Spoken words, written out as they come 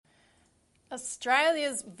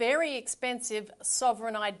Australia's very expensive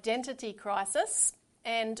sovereign identity crisis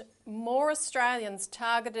and more Australians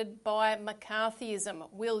targeted by McCarthyism.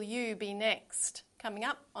 Will you be next? Coming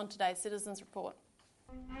up on today's Citizens Report.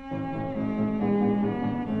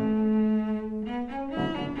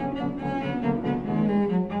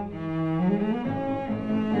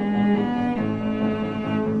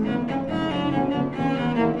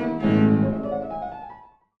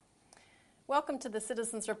 Welcome to the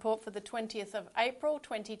Citizens Report for the 20th of April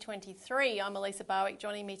 2023. I'm Elisa Barwick.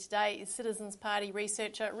 Joining me today is Citizens Party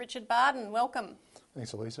researcher Richard Barden. Welcome.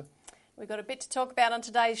 Thanks, Elisa. We've got a bit to talk about on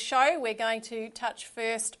today's show. We're going to touch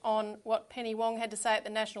first on what Penny Wong had to say at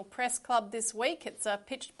the National Press Club this week. It's a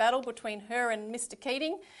pitched battle between her and Mr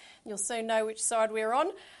Keating. You'll soon know which side we're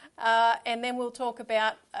on. And then we'll talk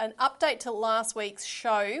about an update to last week's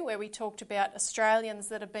show where we talked about Australians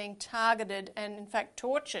that are being targeted and in fact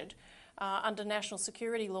tortured under national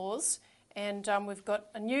security laws, and we've got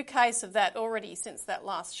a new case of that already since that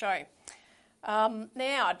last show.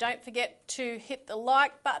 Now, don't forget to hit the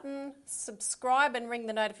like button, subscribe and ring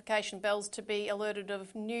the notification bells to be alerted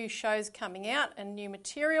of new shows coming out and new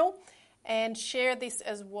material, and share this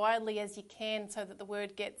as widely as you can so that the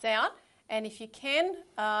word gets out. And if you can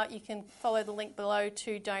follow the link below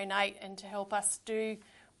to donate and to help us do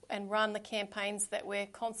and run the campaigns that we're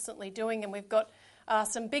constantly doing, and we've got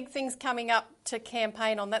some big things coming up to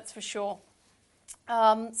campaign on, that's for sure.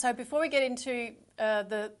 So before we get into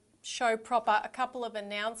the show proper, a couple of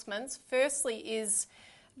announcements. Firstly is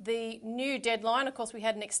the new deadline. Of course, we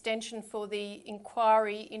had an extension for the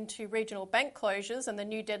inquiry into regional bank closures, and the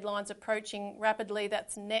new deadline's approaching rapidly.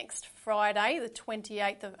 That's next Friday, the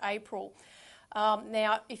 28th of April.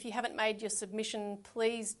 Now, if you haven't made your submission,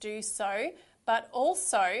 please do so. But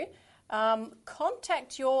also,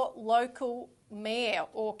 contact your local mayor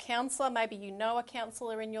or councillor. Maybe you know a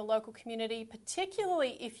councillor in your local community,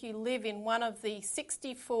 particularly if you live in one of the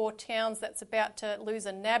 64 towns that's about to lose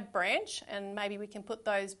a NAB branch, and maybe we can put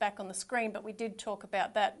those back on the screen, but we did talk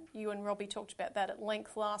about that. You and Robbie talked about that at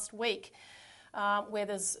length last week, where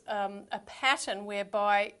there's a pattern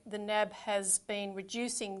whereby the NAB has been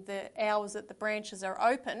reducing the hours that the branches are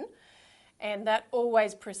open, and that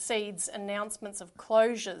always precedes announcements of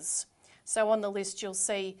closures. So on the list you'll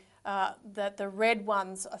see that the red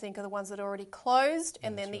ones, I think, are the ones that are already closed,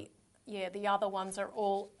 and then the other ones are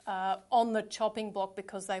all on the chopping block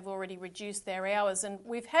because they've already reduced their hours. And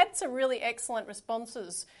we've had some really excellent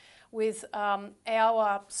responses with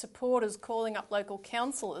our supporters calling up local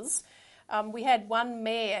councillors. We had one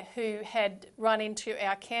mayor who had run into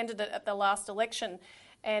our candidate at the last election,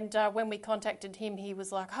 and when we contacted him, he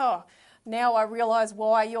was like, "Oh, now I realise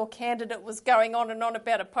why your candidate was going on and on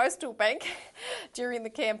about a postal bank during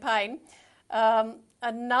the campaign."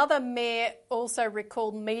 Another mayor also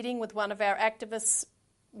recalled meeting with one of our activists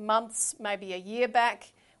months, maybe a year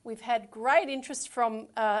back. We've had great interest from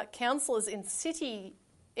councillors in city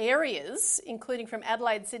areas, including from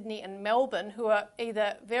Adelaide, Sydney and Melbourne, who are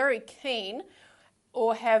either very keen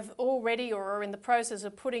or have already or are in the process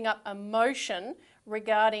of putting up a motion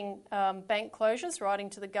regarding bank closures, writing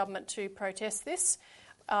to the government to protest this,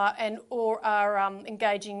 or are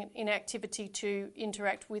engaging in activity to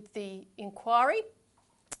interact with the inquiry.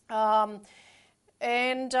 Lots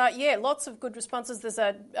of good responses. There's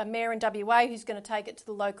a mayor in WA who's going to take it to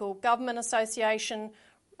the local government association.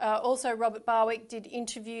 Also, Robert Barwick did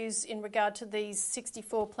interviews in regard to these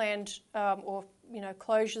 64 planned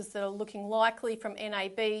closures that are looking likely from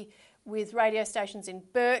NAB, with radio stations in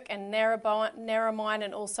Burke and Narromine,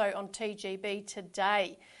 and also on TGB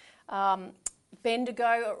today. Bendigo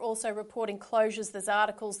are also reporting closures. There's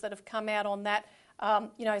articles that have come out on that.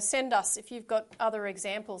 Send us, if you've got other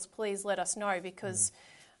examples, please let us know, because,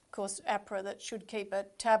 of course, APRA, that should keep a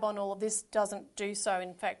tab on all of this, doesn't do so.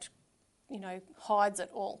 In fact, hides it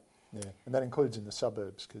all. Yeah, and that includes in the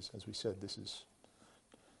suburbs, because, as we said, this is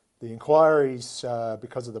the inquiries,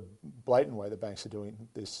 because of the blatant way the banks are doing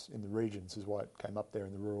this in the regions, is why it came up there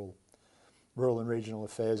in the Rural and Regional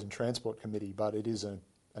Affairs and Transport Committee. But it is a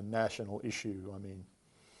national issue. I mean,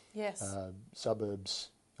 yes,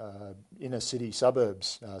 suburbs, inner city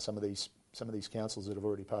suburbs. Some of these councils that have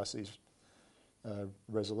already passed these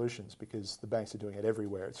resolutions, because the banks are doing it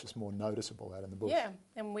everywhere. It's just more noticeable out in the bush. Yeah,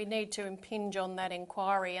 and we need to impinge on that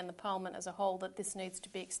inquiry and the Parliament as a whole, that this needs to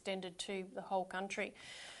be extended to the whole country.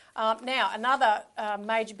 Now, another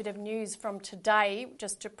major bit of news from today,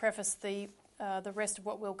 just to preface the rest of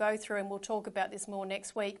what we'll go through, and we'll talk about this more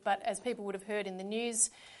next week, but as people would have heard in the news,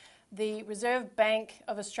 the Reserve Bank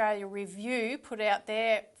of Australia Review put out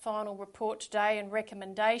their final report today and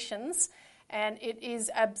recommendations, and it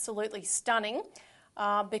is absolutely stunning.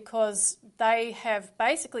 because they have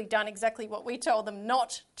basically done exactly what we told them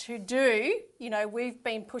not to do. We've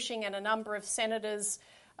been pushing, and a number of senators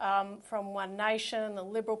from One Nation, the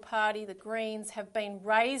Liberal Party, the Greens, have been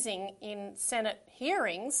raising in Senate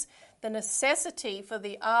hearings the necessity for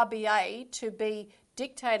the RBA to be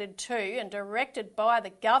dictated to and directed by the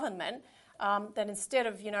government, that instead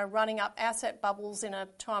of, running up asset bubbles in a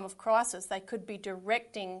time of crisis, they could be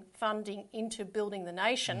directing funding into building the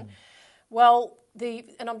nation. Well,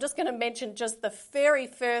 and I'm just going to mention just the very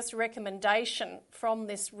first recommendation from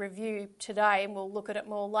this review today, and we'll look at it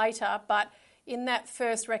more later, but in that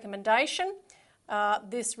first recommendation,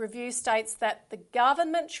 this review states that the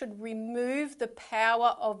government should remove the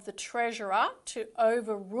power of the Treasurer to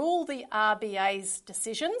overrule the RBA's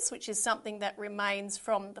decisions, which is something that remains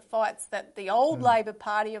from the fights that the old Labor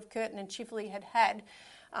Party of Curtin and Chifley had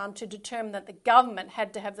to determine that the government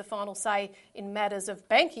had to have the final say in matters of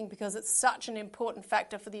banking because it's such an important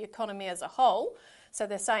factor for the economy as a whole. So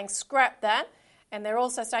they're saying scrap that. And they're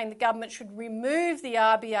also saying the government should remove the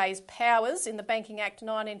RBA's powers in the Banking Act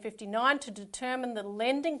 1959 to determine the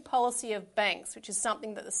lending policy of banks, which is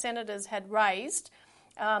something that the senators had raised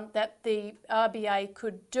that the RBA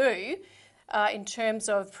could do in terms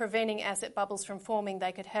of preventing asset bubbles from forming.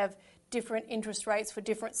 They could have different interest rates for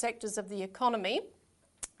different sectors of the economy.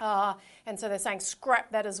 And so they're saying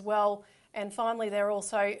scrap that as well. And finally, they're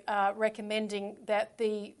also recommending that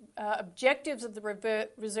the objectives of the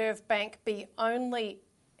Reserve Bank be only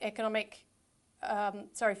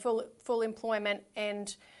full employment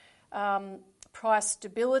and price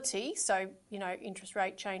stability. So, interest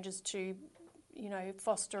rate changes to,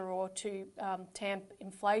 foster or to tamp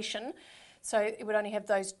inflation. So it would only have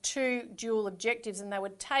those two dual objectives, and they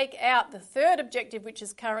would take out the third objective, which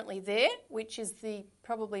is currently there, which is the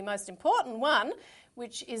probably most important one,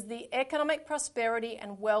 which is the economic prosperity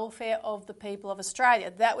and welfare of the people of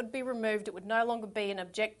Australia. That would be removed. It would no longer be an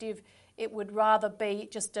objective. It would rather be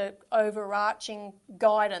just an overarching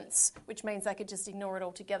guidance, which means they could just ignore it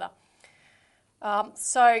altogether.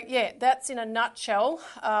 That's in a nutshell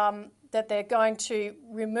that they're going to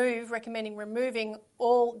recommending removing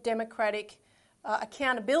all democratic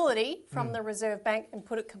accountability from the Reserve Bank and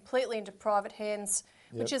put it completely into private hands,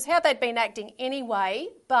 which is how they'd been acting anyway.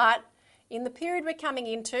 But in the period we're coming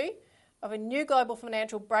into, of a new global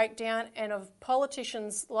financial breakdown and of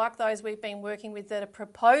politicians like those we've been working with that are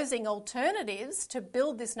proposing alternatives to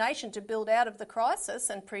build this nation, to build out of the crisis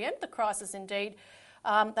and preempt the crisis indeed,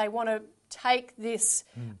 they want to take this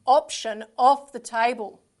option off the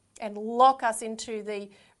table and lock us into the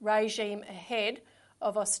regime ahead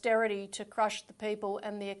of austerity to crush the people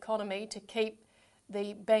and the economy to keep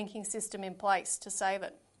the banking system in place to save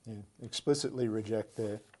it. Yeah, explicitly reject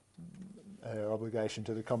their obligation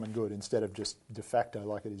to the common good instead of just de facto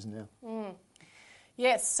like it is now.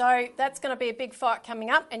 Yes, so that's going to be a big fight coming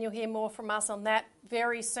up, and you'll hear more from us on that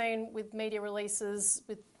very soon with media releases,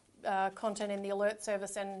 with content in the alert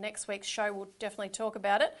service, and next week's show we'll definitely talk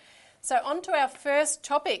about it. So on to our first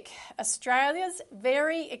topic, Australia's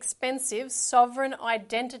very expensive sovereign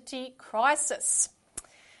identity crisis.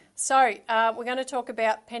 So we're going to talk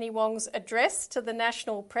about Penny Wong's address to the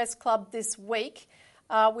National Press Club this week,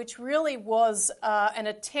 which really was an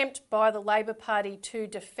attempt by the Labor Party to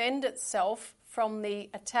defend itself from the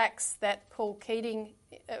attacks that Paul Keating,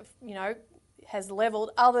 has levelled,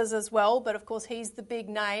 others as well, but of course he's the big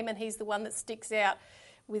name and he's the one that sticks out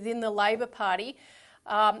within the Labor Party.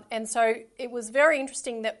 And so it was very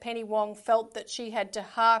interesting that Penny Wong felt that she had to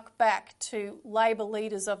hark back to Labor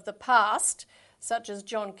leaders of the past, such as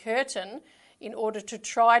John Curtin, in order to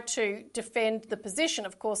try to defend the position.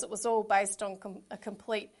 Of course, it was all based on a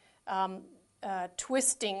complete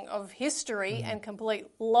twisting of history and complete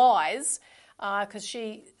lies, because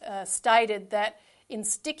she stated that in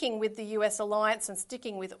sticking with the US alliance and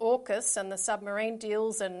sticking with AUKUS and the submarine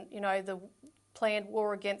deals and, the planned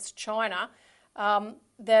war against China,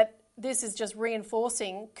 that this is just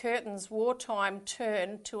reinforcing Curtin's wartime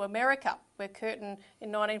turn to America, where Curtin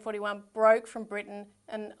in 1941 broke from Britain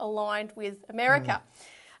and aligned with America.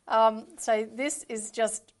 So this is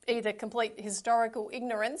just either complete historical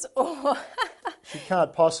ignorance or... She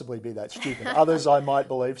can't possibly be that stupid. Others I might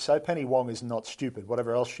believe so. Penny Wong is not stupid,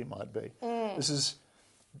 whatever else she might be. This is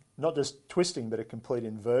not just twisting, but a complete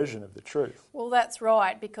inversion of the truth. Well, that's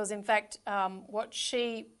right, because in fact what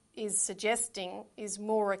she is suggesting is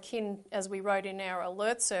more akin, as we wrote in our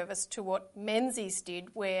alert service, to what Menzies did,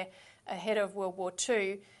 where ahead of World War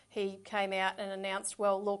II he came out and announced,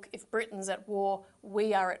 well, look, if Britain's at war,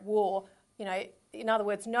 we are at war. In other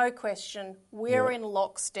words, no question, we're in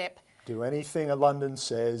lockstep. Do anything a London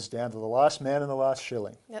says, down to the last man and the last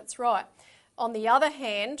shilling. That's right. On the other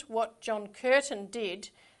hand, what John Curtin did,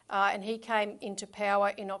 and he came into power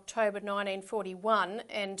in October 1941,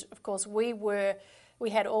 and of course we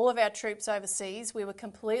had all of our troops overseas, we were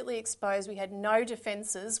completely exposed, we had no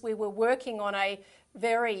defences, we were working on a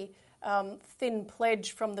very thin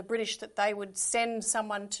pledge from the British that they would send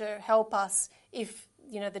someone to help us if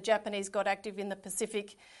the Japanese got active in the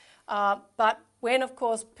Pacific. But when, of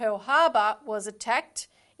course, Pearl Harbor was attacked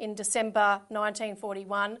in December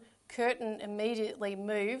 1941, Curtin immediately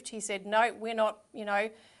moved. He said, no, we're not,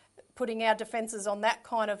 putting our defences on that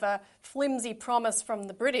kind of a flimsy promise from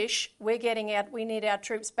the British. We're getting out, we need our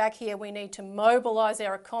troops back here, we need to mobilise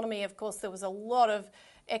our economy. Of course, there was a lot of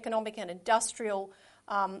economic and industrial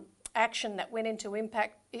action that went into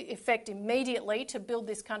effect immediately to build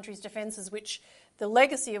this country's defences, which the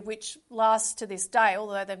legacy of which lasts to this day,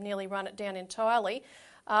 although they've nearly run it down entirely.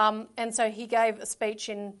 And so he gave a speech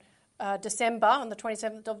in December, on the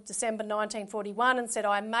 27th of December 1941, and said,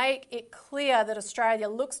 I make it clear that Australia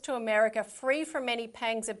looks to America free from any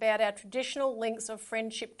pangs about our traditional links of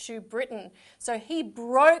friendship to Britain. So he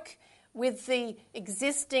broke with the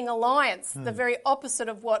existing alliance, the very opposite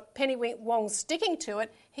of what Penny Wong's sticking to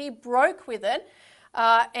it. He broke with it.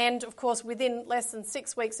 And, of course, within less than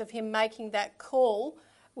 6 weeks of him making that call,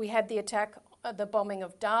 we had the attack, the bombing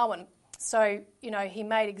of Darwin. So, he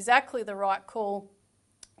made exactly the right call.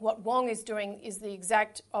 What Wong is doing is the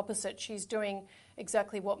exact opposite. She's doing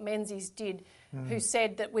exactly what Menzies did, who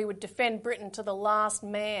said that we would defend Britain to the last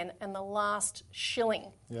man and the last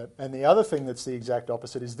shilling. Yeah, and the other thing that's the exact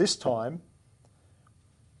opposite is this time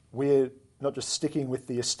we're not just sticking with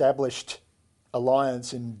the established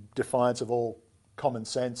alliance in defiance of all common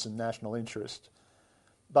sense and national interest,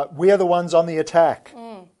 but we're the ones on the attack,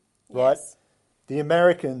 right? Yes. The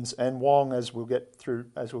Americans and Wong, as we'll get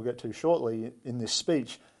to shortly in this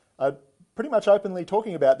speech, are pretty much openly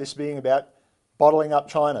talking about this being about bottling up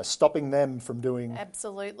China, stopping them from doing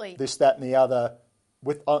absolutely this, that, and the other,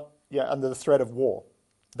 with under the threat of war.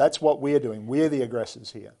 That's what we're doing. We're the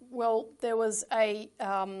aggressors here. Well, there was I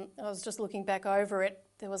was just looking back over it.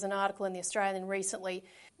 There was an article in The Australian recently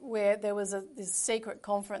where there was this secret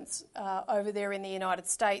conference over there in the United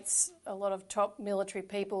States, a lot of top military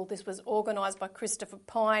people. This was organised by Christopher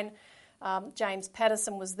Pyne. James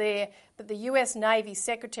Patterson was there. But the US Navy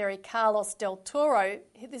Secretary Carlos Del Toro,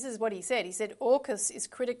 this is what he said. He said, AUKUS is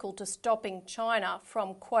critical to stopping China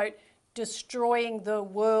from, quote, destroying the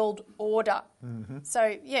world order. Mm-hmm.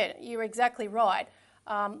 So, yeah, you're exactly right.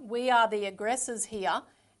 We are the aggressors here,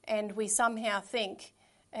 and we somehow think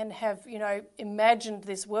and have, imagined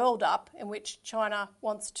this world up in which China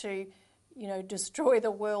wants to, destroy the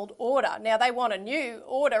world order. Now, they want a new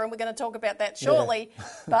order, and we're going to talk about that shortly,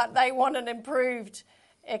 but they want an improved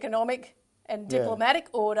economic and diplomatic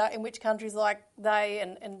order in which countries like they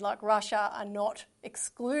and like Russia are not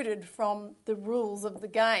excluded from the rules of the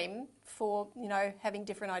game for, having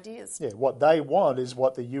different ideas. Yeah, what they want is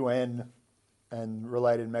what the UN and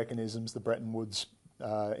related mechanisms, the Bretton Woods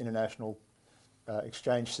international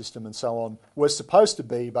exchange system and so on, was supposed to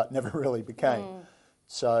be but never really became.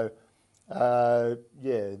 So,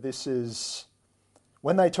 this is...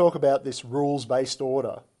 When they talk about this rules-based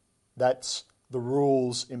order, that's the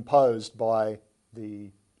rules imposed by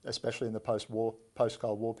especially in the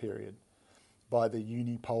post-Cold War period, by the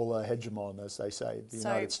unipolar hegemon, as they say, the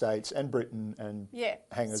United States and Britain and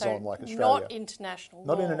hangers-on like Australia. Not international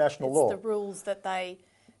law. Not international law. It's the rules that they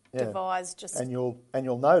devised. Just and you'll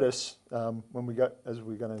notice when we go, as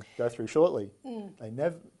we're going to go through shortly,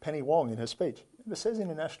 Penny Wong in her speech never says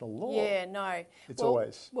international law. Yeah, no. It's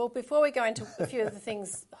always. Well, before we go into a few of the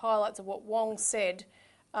things, highlights of what Wong said,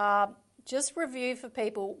 just review for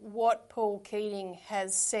people what Paul Keating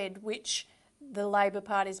has said, which the Labor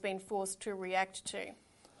Party's been forced to react to.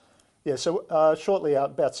 Yeah, so shortly out,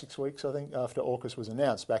 about 6 weeks, I think, after AUKUS was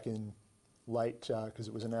announced back in late, because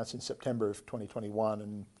it was announced in September of 2021,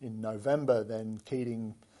 and in November then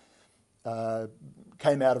Keating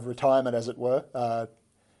came out of retirement, as it were,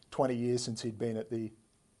 20 years since he'd been at the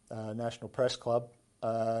National Press Club,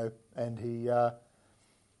 and he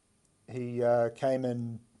came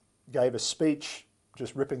and gave a speech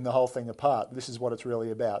just ripping the whole thing apart. This is what it's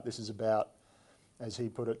really about. This is about, as he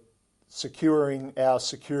put it, securing our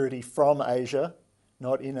security from Asia,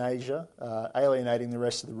 not in Asia, alienating the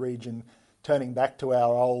rest of the region, turning back to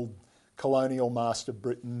our old colonial master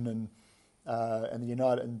Britain and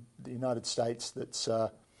the United States that's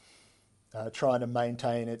trying to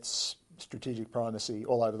maintain its strategic primacy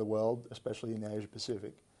all over the world, especially in the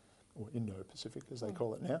Asia-Pacific, or Indo-Pacific as they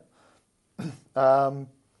call it now.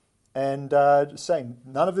 Just saying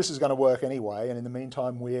none of this is going to work anyway, and in the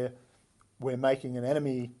meantime we're making an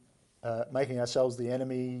enemy making ourselves the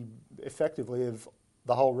enemy, effectively, of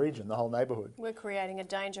the whole region, the whole neighbourhood. We're creating a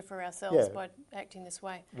danger for ourselves by acting this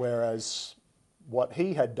way. Whereas what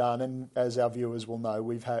he had done, and as our viewers will know,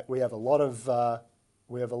 we have a lot of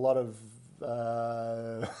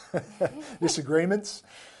disagreements,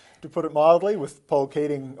 to put it mildly, with Paul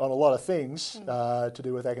Keating on a lot of things to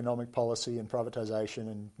do with economic policy and privatisation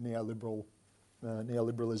and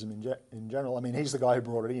neoliberalism in general. I mean, he's the guy who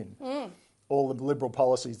brought it in. All the liberal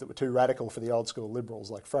policies that were too radical for the old school liberals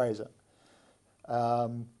like Fraser.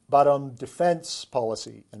 But on defence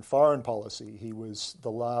policy and foreign policy, he was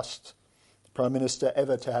the last Prime Minister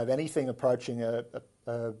ever to have anything approaching a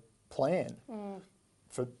plan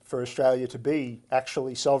for Australia to be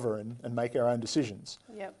actually sovereign and make our own decisions,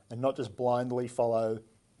 and not just blindly follow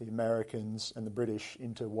the Americans and the British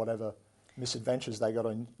into whatever misadventures they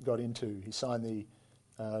got into. He signed the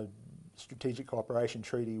Strategic Cooperation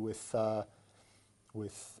Treaty with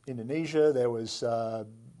Indonesia. There was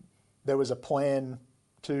a plan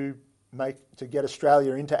to get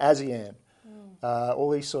Australia into ASEAN. All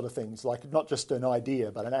these sort of things, like not just an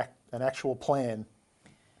idea, but an actual plan.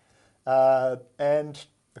 And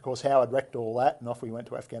of course, Howard wrecked all that, and off we went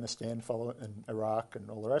to Afghanistan, and Iraq, and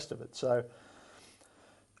all the rest of it. So,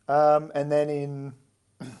 and then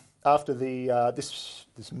after this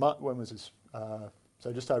month, when was this?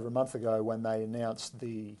 So just over a month ago, when they announced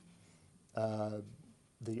the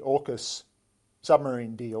AUKUS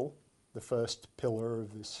submarine deal, the first pillar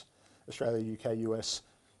of this Australia, UK, US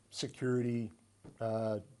security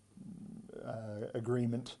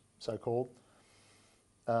agreement, so-called.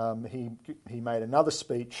 He made another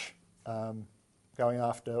speech going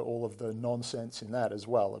after all of the nonsense in that as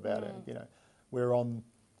well about it. You know, we're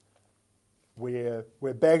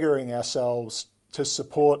beggaring ourselves to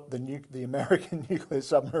support the American nuclear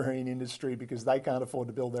submarine industry because they can't afford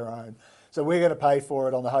to build their own. So we're going to pay for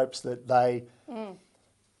it on the hopes that they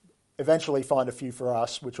eventually find a few for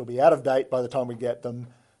us, which will be out of date by the time we get them.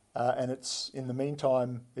 And in the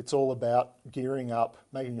meantime, it's all about gearing up,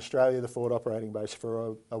 making Australia the forward operating base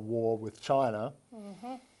for a war with China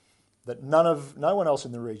that no one else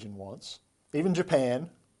in the region wants, even Japan.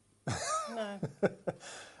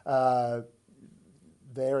 No.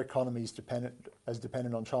 Their economy is as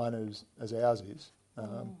dependent on China as ours is.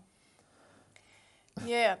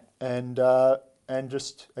 And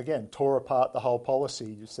just, again, tore apart the whole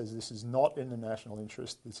policy. Just says this is not in the national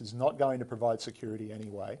interest. This is not going to provide security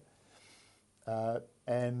anyway.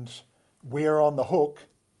 And we're on the hook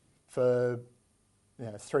for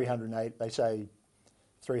 380. They say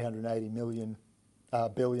 380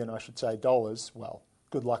 billion, I should say, dollars. Well,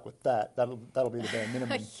 good luck with that. That'll be the bare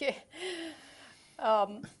minimum.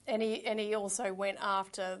 And he also went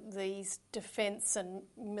after these defence and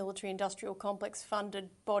military-industrial complex-funded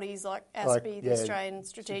bodies like ASPI, the Australian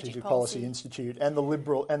Strategic Policy Institute, and the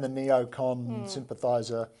liberal and the neocon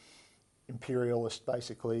sympathiser, imperialist,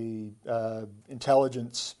 basically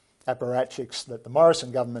intelligence apparatchiks that the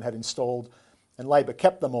Morrison government had installed, and Labor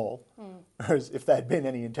kept them all. Whereas if there had been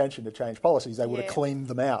any intention to change policies, they would have cleaned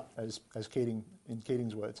them out, as Keating, in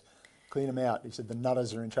Keating's words. Clean them out. He said the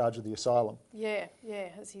nutters are in charge of the asylum. Yeah,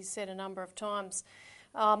 as he's said a number of times.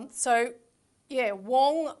 Penny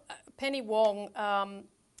Wong,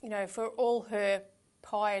 for all her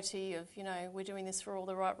piety of, we're doing this for all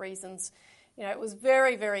the right reasons, it was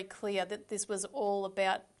very, very clear that this was all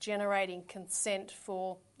about generating consent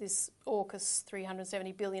for this AUKUS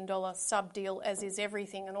 $370 billion sub-deal, as is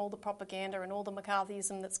everything, and all the propaganda and all the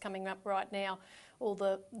McCarthyism that's coming up right now, all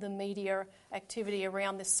the media activity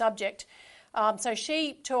around this subject. So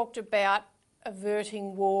she talked about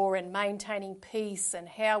averting war and maintaining peace and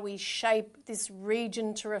how we shape this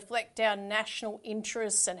region to reflect our national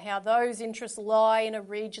interests and how those interests lie in a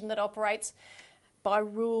region that operates by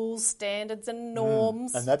rules, standards and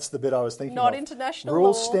norms. And that's the bit I was thinking of. Not international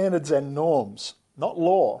rules, law. Standards and norms, not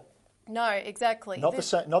law. No, exactly. Not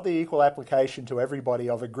the equal application to everybody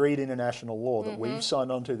of agreed international law that we've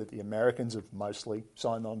signed on to, that the Americans have mostly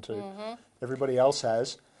signed on to. Everybody else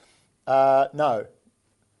has. No.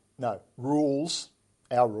 Rules,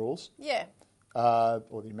 our rules. Yeah.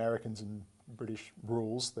 Or the Americans and British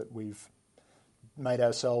rules that we've made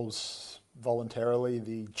ourselves voluntarily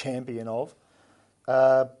the champion of.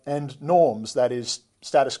 And norms, that is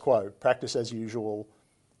status quo, practice as usual.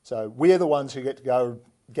 So we're the ones who get to go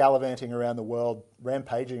gallivanting around the world,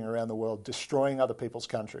 rampaging around the world, destroying other people's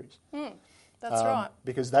countries. That's right.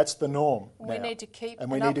 Because that's the norm We now. need to keep and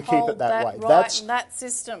we need to keep it that way. Right and that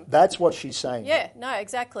system. That's what she's saying. Yeah, no,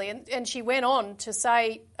 exactly. And she went on to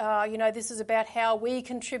say, this is about how we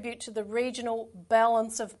contribute to the regional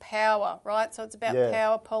balance of power, right? So it's about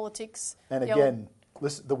power, politics. And again,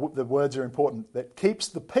 listen, the words are important, that keeps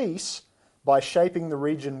the peace by shaping the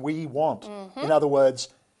region we want. In other words,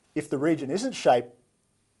 if the region isn't shaped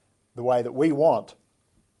the way that we want,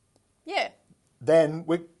 then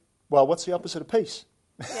what's the opposite of peace?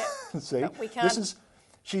 Yeah. See, we can't.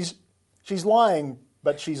 She's lying,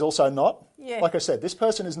 but she's also not. Yeah. Like I said, this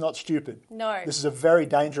person is not stupid. No. This is a very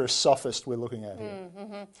dangerous sophist we're looking at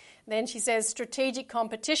here. Then she says strategic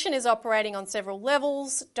competition is operating on several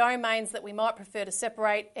levels, domains that we might prefer to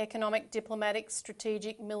separate: economic, diplomatic,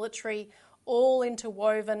 strategic, military, all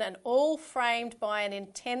interwoven and all framed by an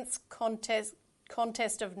intense contest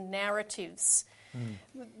of narratives,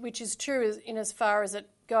 which is true in as far as it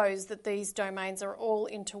goes, that these domains are all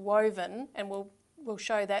interwoven, and we'll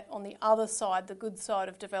show that on the other side, the good side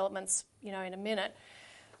of developments, in a minute.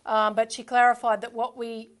 But she clarified that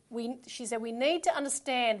she said we need to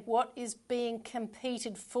understand what is being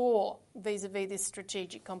competed for vis-a-vis this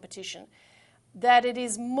strategic competition, that it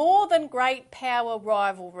is more than great power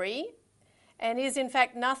rivalry and is in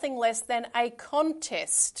fact nothing less than a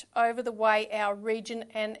contest over the way our region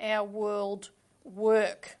and our world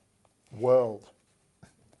work. World.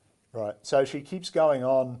 Right. So she keeps going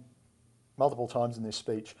on multiple times in this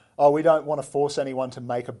speech. Oh, we don't want to force anyone to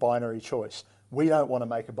make a binary choice. We don't want to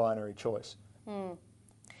make a binary choice.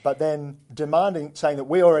 But then saying that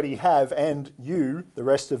we already have, and you, the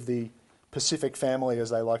rest of the Pacific family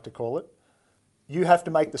as they like to call it, you have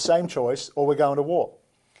to make the same choice or we're going to war.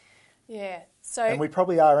 Yeah. So, and we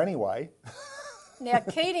probably are anyway. Now,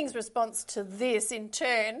 Keating's response to this, in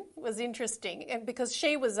turn, was interesting, and because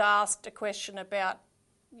she was asked a question about,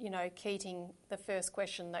 Keating, the first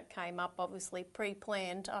question that came up, obviously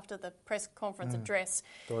pre-planned after the press conference address.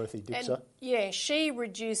 Dorothy Dixer. And, she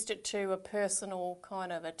reduced it to a personal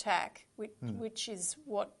kind of attack, which is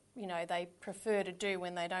what, they prefer to do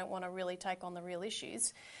when they don't want to really take on the real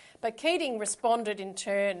issues. But Keating responded in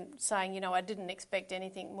turn saying, I didn't expect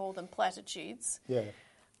anything more than platitudes. Yeah.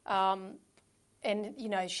 And,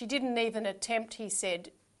 she didn't even attempt, he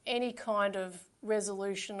said, any kind of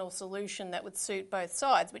resolution or solution that would suit both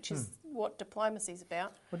sides, which is what diplomacy is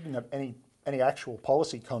about. We didn't have any actual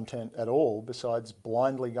policy content at all besides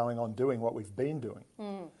blindly going on doing what we've been doing.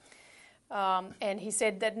 And he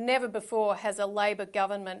said that never before has a Labor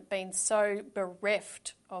government been so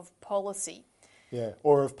bereft of policy. Yeah,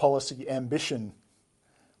 or of policy ambition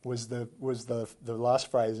was the last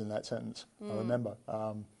phrase in that sentence, I remember.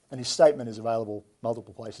 And his statement is available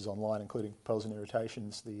multiple places online, including Pearls and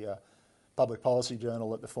Irritations, the public policy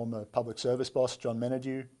journal that the former public service boss, John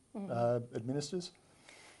Menadue, administers.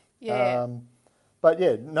 Yeah. But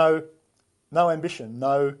yeah, no ambition,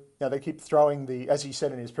 they keep throwing as he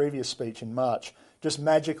said in his previous speech in March, just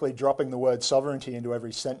magically dropping the word sovereignty into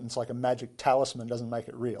every sentence like a magic talisman doesn't make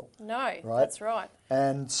it real. No, right? That's right.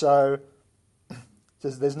 And so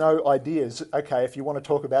there's no ideas. Okay, if you want to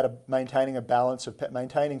talk about maintaining a balance,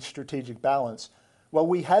 maintaining strategic balance, well,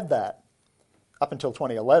 we had that up until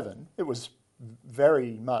 2011. It was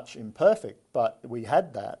very much imperfect, but we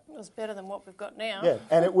had that. It was better than what we've got now. Yeah,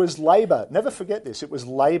 and it was Labor. Never forget this. It was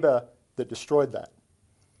Labor that destroyed that.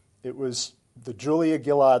 It was the Julia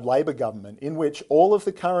Gillard Labor government, in which all of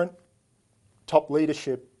the current top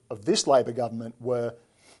leadership of this Labor government were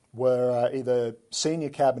either senior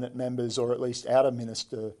cabinet members or at least outer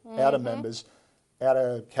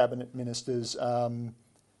cabinet ministers,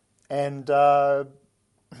 and a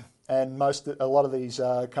lot of these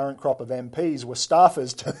current crop of MPs were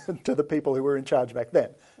staffers to the people who were in charge back then,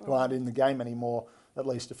 who aren't in the game anymore, at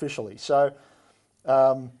least officially. So,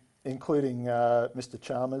 including Mr.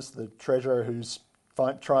 Chalmers, the Treasurer, who's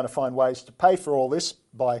trying to find ways to pay for all this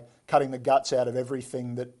by cutting the guts out of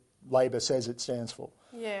everything that Labor says it stands for.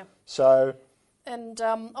 Yeah. So, and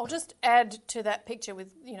I'll just add to that picture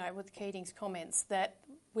with Keating's comments that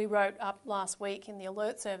we wrote up last week in the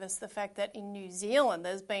alert service the fact that in New Zealand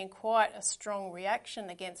there's been quite a strong reaction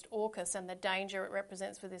against AUKUS and the danger it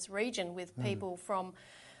represents for this region, with people from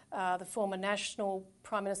the former National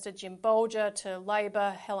Prime Minister Jim Bolger to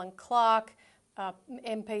Labor, Helen Clark,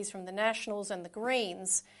 MPs from the Nationals and the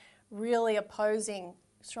Greens, really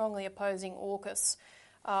strongly opposing AUKUS.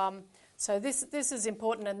 So this is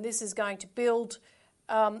important, and this is going to build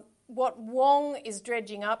what Wong is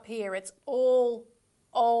dredging up here. It's all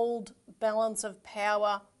old balance of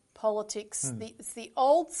power politics. It's the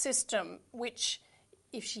old system, which,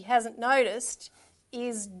 if she hasn't noticed,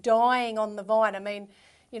 is dying on the vine. I mean,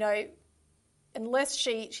 unless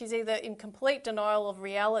she's either in complete denial of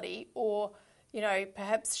reality, or,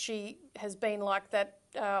 perhaps she has been like that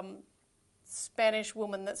Spanish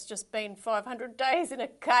woman that's just been 500 days in a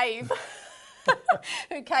cave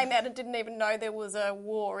who came out and didn't even know there was a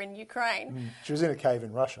war in Ukraine. She was in a cave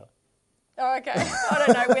in Russia. Oh, okay. I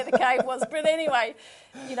don't know where the cave was, but anyway,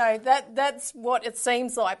 that's what it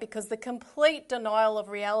seems like, because the complete denial of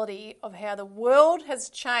reality of how the world has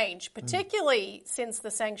changed, particularly since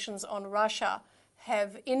the sanctions on Russia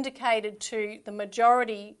have indicated to the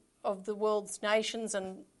majority of the world's nations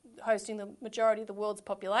and hosting the majority of the world's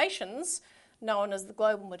populations, known as the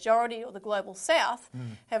global majority or the global south,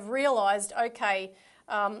 have realised, okay,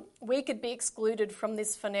 we could be excluded from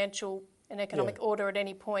this financial and economic order at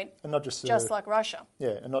any point, and not just like Russia.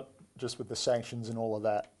 Yeah, and not just with the sanctions and all of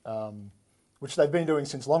that, which they've been doing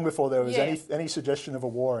since long before there was any suggestion of a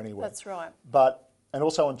war anywhere. That's right. And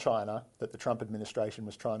also on China, that the Trump administration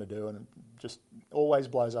was trying to do, and it just always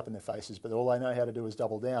blows up in their faces, but all they know how to do is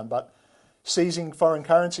double down. But seizing foreign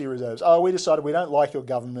currency reserves. Oh, we decided we don't like your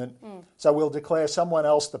government, so we'll declare someone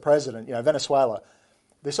else the president. Venezuela,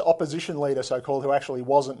 this opposition leader, so-called, who actually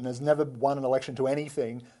wasn't and has never won an election to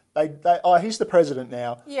anything. He's the president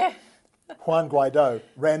now. Yeah. Juan Guaido,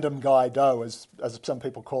 random Guaido, as some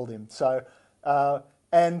people called him. So,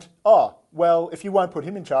 if you won't put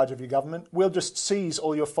him in charge of your government, we'll just seize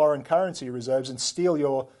all your foreign currency reserves and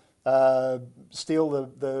steal the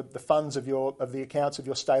funds of the accounts of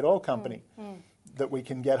your state oil company that we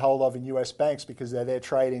can get hold of in US banks because they're there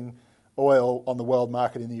trading oil on the world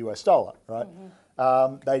market in the US dollar, right?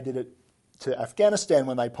 They did it to Afghanistan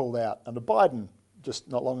when they pulled out under Biden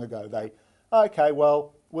just not long ago.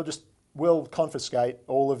 We'll confiscate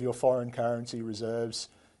all of your foreign currency reserves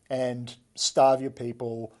and starve your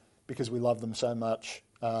people because we love them so much.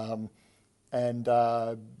 And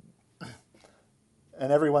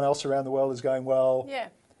everyone else around the world is going, well,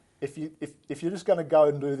 if you're just going to go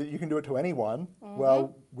and do that, you can do it to anyone.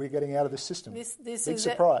 Well, we're getting out of this system. This Big is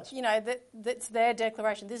surprise. That's their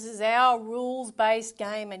declaration. This is our rules-based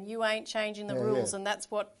game, and you ain't changing the rules, and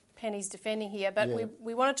that's what Penny's defending here. But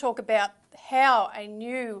we want to talk about how a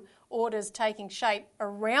new order is taking shape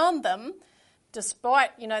around them,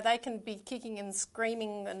 despite they can be kicking and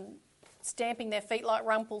screaming and stamping their feet like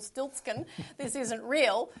Rumpelstiltskin. This isn't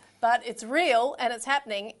real, but it's real and it's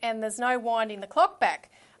happening, and there's no winding the clock back.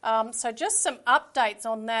 So just some updates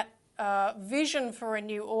on that vision for a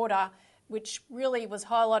new order, which really was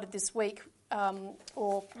highlighted this week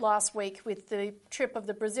or last week with the trip of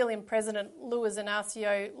the Brazilian President Luiz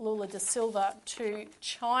Inácio Lula da Silva to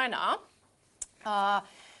China,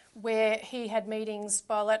 where he had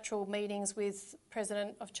bilateral meetings with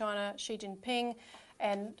President of China Xi Jinping,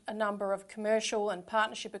 and a number of commercial and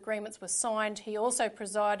partnership agreements were signed. He also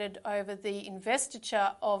presided over the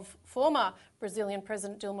investiture of former Brazilian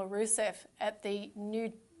President Dilma Rousseff at the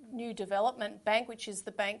New Development Bank, which is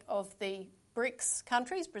the bank of the BRICS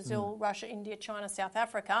countries, Brazil, Russia, India, China, South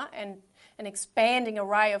Africa, and an expanding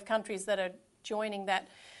array of countries that are joining that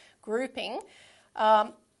grouping.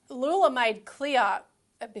 Lula made clear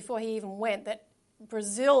before he even went that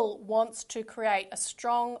Brazil wants to create a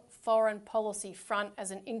strong foreign policy front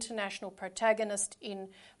as an international protagonist in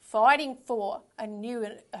fighting for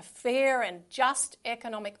a fair and just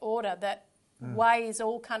economic order that weighs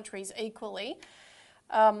all countries equally.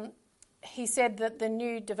 He said that the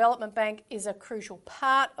New Development Bank is a crucial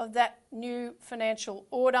part of that new financial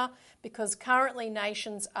order because currently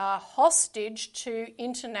nations are hostage to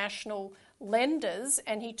international lenders,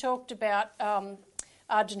 and he talked about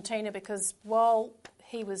Argentina because while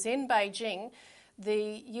he was in Beijing,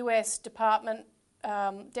 the US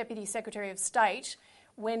Deputy Secretary of State,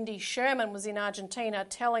 Wendy Sherman, was in Argentina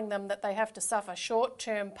telling them that they have to suffer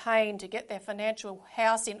short-term pain to get their financial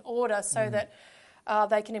house in order so that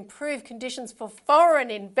they can improve conditions for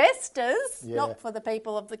foreign investors, not for the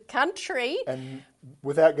people of the country. And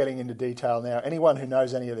without getting into detail now, anyone who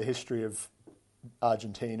knows any of the history of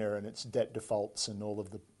Argentina and its debt defaults and all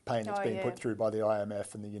of the pain it's been put through by the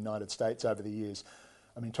IMF and the United States over the years,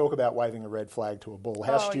 I mean, talk about waving a red flag to a bull.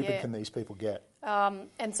 How stupid can these people get?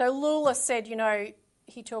 And so Lula said,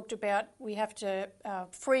 he talked about we have to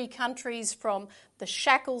free countries from the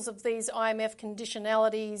shackles of these IMF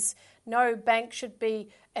conditionalities. No bank should be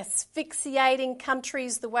asphyxiating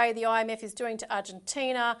countries the way the IMF is doing to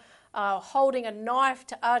Argentina, holding a knife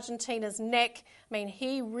to Argentina's neck. I mean,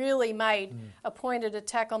 he really made a pointed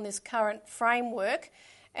attack on this current framework,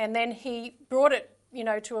 and then he brought it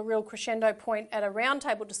to a real crescendo point at a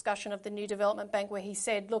roundtable discussion of the New Development Bank where he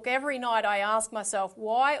said, look, every night I ask myself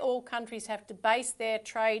why all countries have to base their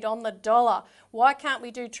trade on the dollar. Why can't we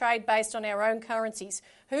do trade based on our own currencies?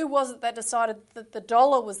 Who was it that decided that the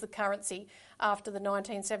dollar was the currency after the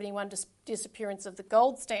 1971 disappearance of the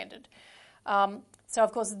gold standard? So,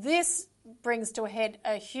 of course, this brings to a head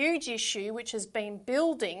a huge issue which has been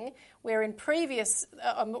building, where in previous,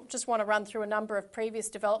 I just want to run through a number of previous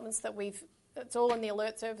developments that it's all in the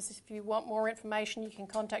alert service. If you want more information, you can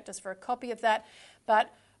contact us for a copy of that.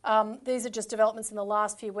 But these are just developments in the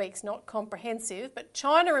last few weeks, not comprehensive. But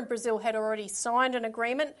China and Brazil had already signed an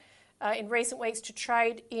agreement in recent weeks to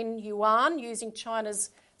trade in yuan using China's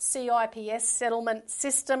CIPS settlement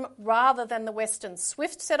system rather than the Western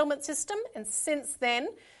SWIFT settlement system. And since then,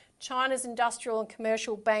 China's Industrial and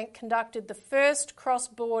Commercial Bank conducted the first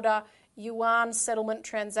cross-border yuan settlement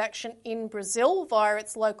transaction in Brazil via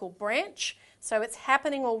its local branch. So it's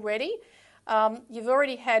happening already. You've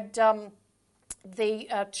already had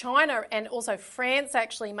China and also France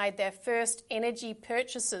actually made their first energy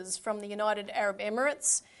purchases from the United Arab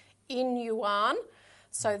Emirates in yuan.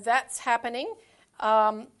 So that's happening.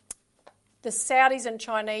 The Saudis and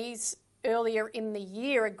Chinese earlier in the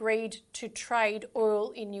year agreed to trade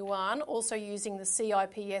oil in yuan, also using the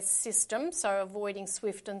CIPS system, so avoiding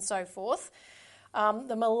SWIFT and so forth.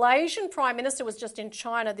 The Malaysian Prime Minister was just in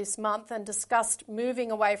China this month and discussed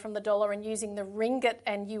moving away from the dollar and using the ringgit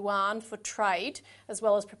and yuan for trade, as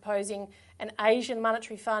well as proposing an Asian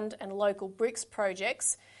Monetary Fund and local BRICS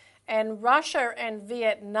projects. And Russia and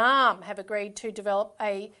Vietnam have agreed to develop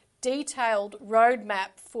a detailed roadmap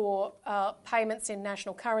for payments in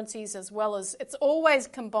national currencies, as well as it's always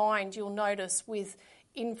combined, you'll notice, with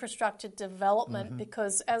infrastructure development,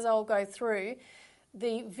 because as I'll go through,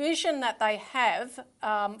 the vision that they have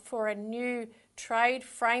for a new trade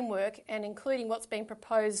framework, and including what's being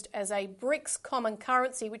proposed as a BRICS common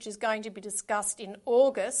currency, which is going to be discussed in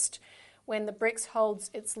August when the BRICS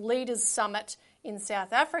holds its leaders summit in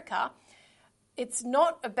South Africa. It's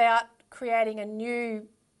not about creating a new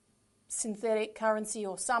synthetic currency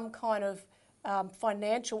or some kind of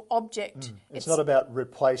financial object. It's not about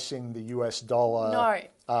replacing the US dollar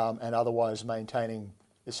No. And otherwise maintaining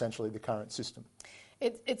essentially the current system.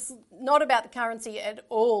 It's not about the currency at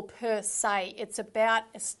all per se. It's about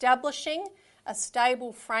establishing a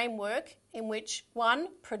stable framework in which, one,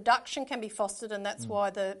 production can be fostered, and that's why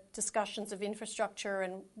the discussions of infrastructure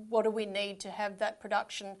and what do we need to have that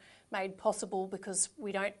production made possible, because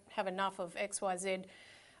we don't have enough of XYZ.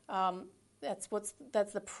 That's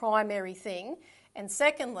the primary thing. And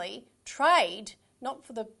secondly, trade, not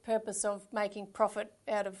for the purpose of making profit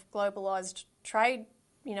out of globalised trade,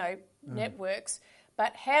 networks,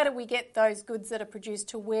 but how do we get those goods that are produced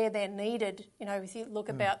to where they're needed? If you look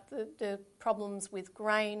about the problems with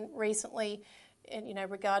grain recently, in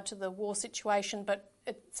regard to the war situation, but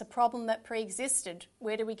it's a problem that pre-existed.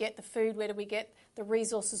 Where do we get the food? Where do we get the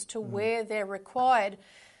resources to where they're required?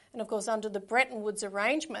 And of course, under the Bretton Woods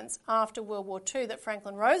arrangements after World War II that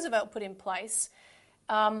Franklin Roosevelt put in place,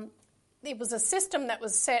 it was a system that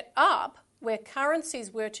was set up where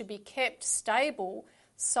currencies were to be kept stable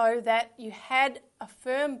so that you had a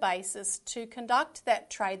firm basis to conduct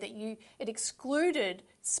that trade, it excluded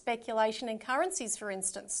speculation in currencies, for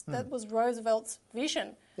instance. That was Roosevelt's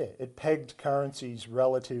vision. Yeah, it pegged currencies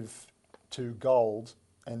relative to gold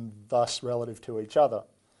and thus relative to each other,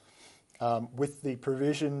 with the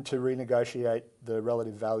provision to renegotiate the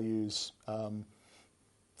relative values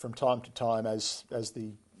from time to time as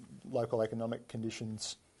the local economic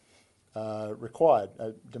conditions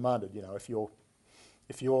demanded.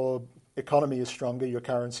 If your economy is stronger, your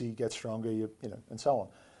currency gets stronger, and so on.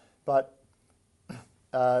 But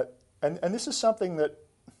and this is something that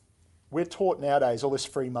we're taught nowadays. All this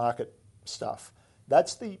free market stuff. There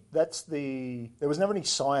was never any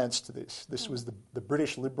science to this. This was the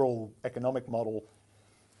British liberal economic model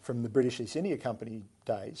from the British East India Company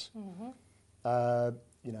days.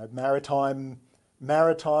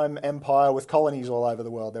 Maritime empire with colonies all over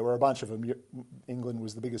the world. There were a bunch of them. England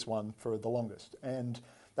was the biggest one for the longest. And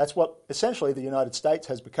that's what essentially the United States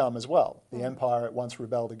has become as well. The empire it once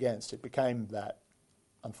rebelled against. It became that,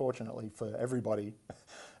 unfortunately, for everybody,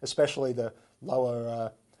 especially the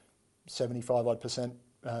lower 75-odd%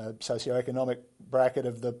 socioeconomic bracket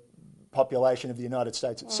of the population of the United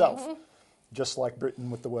States itself. Just like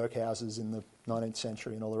Britain with the workhouses in the 19th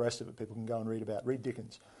century and all the rest of it. People can go and read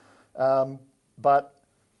Dickens. But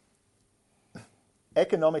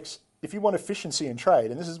economics, if you want efficiency in trade,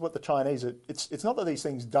 and this is what the Chinese are, it's not that these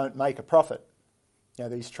things don't make a profit,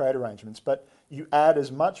 these trade arrangements, but you add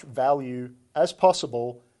as much value as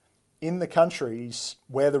possible in the countries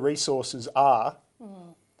where the resources are,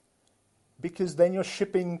 because then you're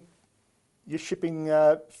shipping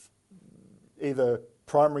either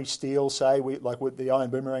primary steel, say, like with the Iron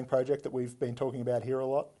Boomerang project that we've been talking about here a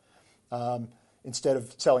lot, instead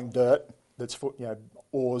of selling dirt that's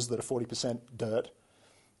ores that are 40% dirt,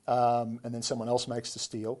 and then someone else makes the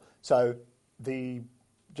steel. So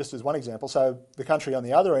just as one example, so the country on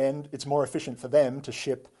the other end, it's more efficient for them to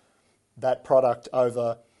ship that product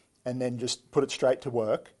over and then just put it straight to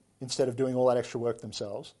work instead of doing all that extra work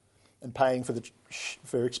themselves and paying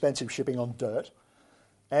for expensive shipping on dirt.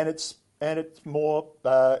 And it's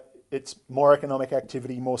more economic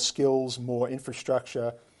activity, more skills, more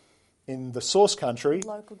infrastructure in the source country.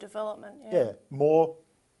 Local development, Yeah,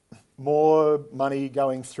 more money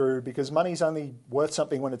going through, because money's only worth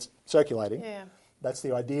something when it's circulating. Yeah. That's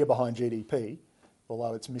the idea behind GDP,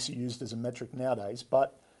 although it's misused as a metric nowadays.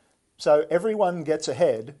 But so everyone gets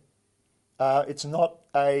ahead. There's not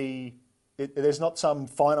some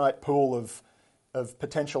finite pool of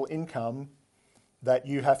potential income that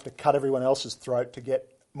you have to cut everyone else's throat to get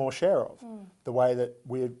more share of, the way that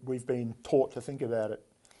we've been taught to think about it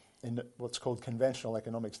in what's called conventional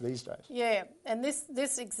economics these days. Yeah, and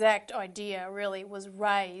this exact idea really was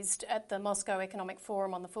raised at the Moscow Economic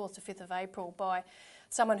Forum on the 4th to 5th of April by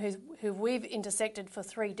someone who we've intersected for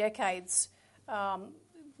 3 decades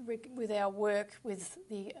with our work with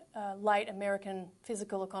the late American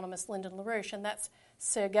physical economist Lyndon LaRouche, and that's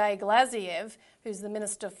Sergei Glaziev, who's the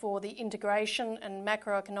Minister for the Integration and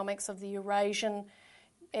Macroeconomics of the Eurasian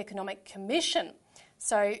Economic Commission.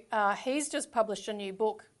 So he's just published a new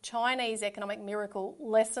book, Chinese Economic Miracle,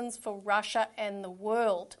 Lessons for Russia and the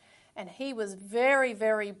World. And he was very,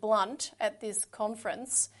 very blunt at this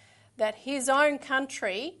conference that his own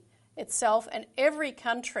country itself and every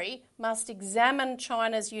country must examine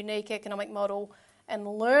China's unique economic model and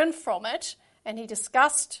learn from it. And he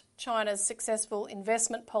discussed China's successful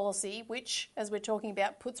investment policy, which, as we're talking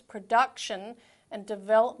about, puts production and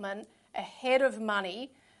development ahead of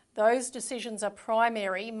money. Those decisions are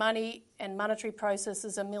primary. Money and monetary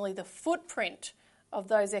processes are merely the footprint of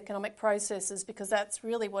those economic processes, because that's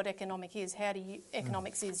really what economics is. How do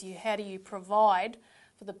you provide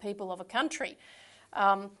for the people of a country?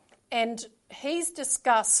 And he's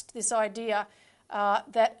discussed this idea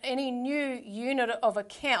that any new unit of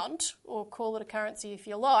account, or call it a currency if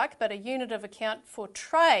you like, but a unit of account for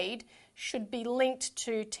trade should be linked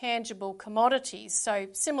to tangible commodities. So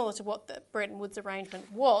similar to what the Bretton Woods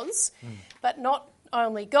arrangement was, but not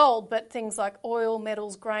only gold, but things like oil,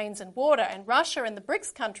 metals, grains and water. And Russia and the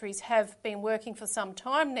BRICS countries have been working for some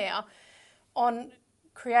time now on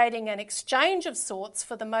creating an exchange of sorts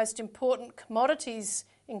for the most important commodities,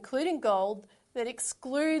 including gold, that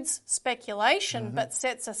excludes speculation but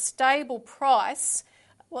sets a stable price,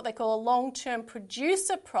 what they call a long-term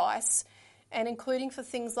producer price, and including for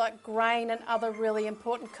things like grain and other really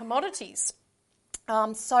important commodities.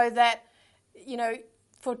 So that,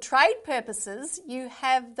 for trade purposes, you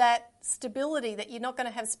have that stability, that you're not going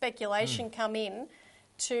to have speculation come in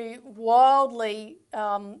to wildly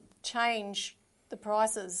change the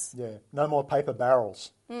prices. Yeah, no more paper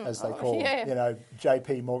barrels, as they call them.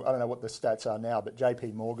 JP Morgan, I don't know what the stats are now, but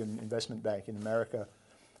JP Morgan Investment Bank in America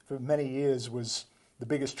for many years was the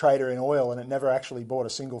biggest trader in oil, and it never actually bought a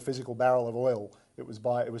single physical barrel of oil. It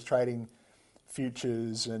was trading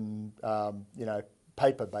futures and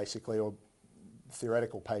paper basically, or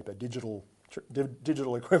theoretical paper, digital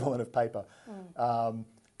equivalent of paper.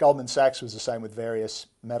 Goldman Sachs was the same with various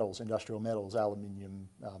metals, industrial metals, aluminium,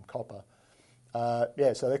 copper.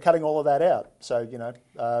 So they're cutting all of that out. So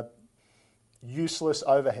useless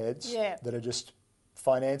overheads that are just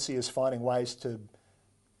financiers finding ways to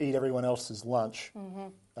eat everyone else's lunch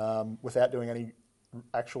without doing any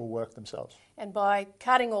actual work themselves. And by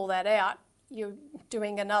cutting all that out, you're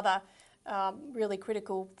doing another really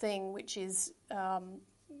critical thing, which is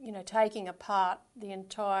taking apart the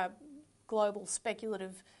entire global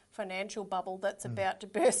speculative financial bubble that's about to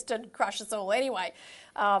burst and crush us all anyway.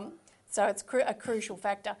 So it's a crucial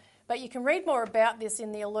factor. But you can read more about this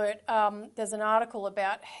in the alert. There's an article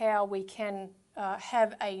about how we can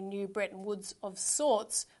have a new Bretton Woods of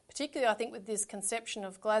sorts, particularly I think with this conception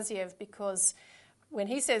of Glaziev, because when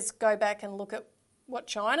he says go back and look at what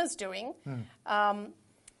China's doing,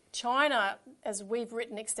 China, as we've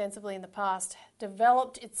written extensively in the past,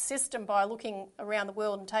 developed its system by looking around the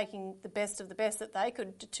world and taking the best of the best that they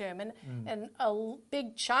could determine. And a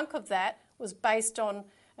big chunk of that was based on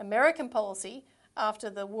American policy after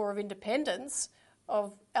the War of Independence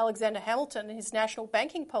of Alexander Hamilton and his national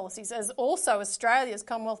banking policies, as also Australia's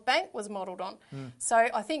Commonwealth Bank was modelled on. So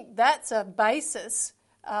I think that's a basis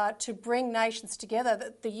to bring nations together,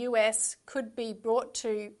 that the US could be brought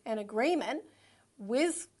to an agreement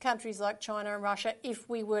with countries like China and Russia if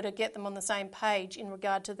we were to get them on the same page in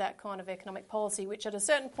regard to that kind of economic policy, which at a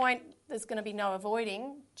certain point there's going to be no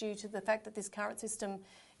avoiding due to the fact that this current system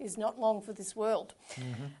is not long for this world.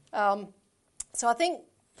 So I think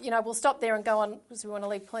we'll stop there and go on because we want to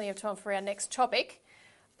leave plenty of time for our next topic,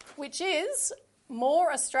 which is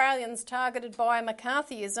more Australians targeted by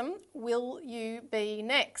McCarthyism. Will you be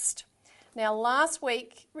next? Now, last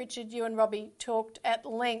week, Richard, you and Robbie talked at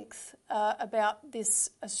length about this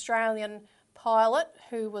Australian pilot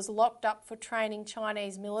who was locked up for training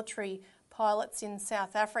Chinese military pilots in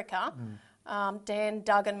South Africa. Dan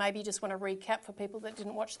Duggan, maybe you just want to recap for people that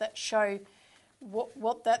didn't watch that show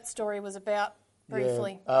what that story was about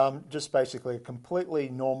briefly. Yeah, just basically a completely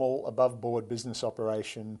normal, above-board business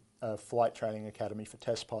operation, flight training academy for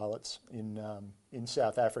test pilots in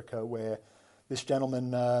South Africa, where this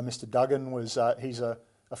gentleman, Mr. Duggan, he's a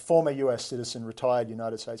former US citizen, retired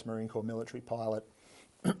United States Marine Corps military pilot,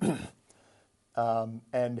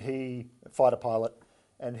 and fighter pilot,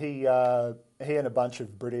 and he and a bunch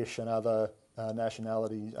of British and other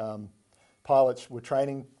nationality pilots were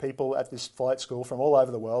training people at this flight school from all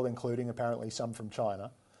over the world, including apparently some from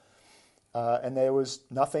China. And there was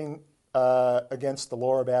nothing against the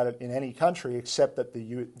law about it in any country, except that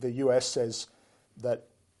the US says that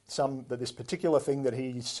this particular thing that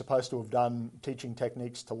he's supposed to have done, teaching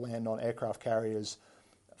techniques to land on aircraft carriers,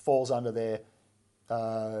 falls under their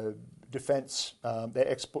defence,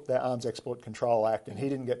 their Arms Export Control Act, and he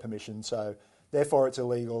didn't get permission, so therefore it's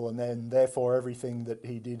illegal, and then therefore everything that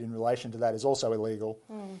he did in relation to that is also illegal.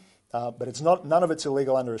 But it's none of it's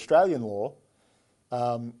illegal under Australian law,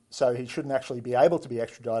 so he shouldn't actually be able to be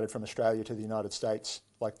extradited from Australia to the United States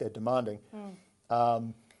like they're demanding.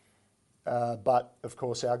 But of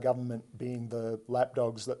course our government, being the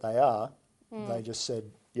lapdogs that they are, they just said,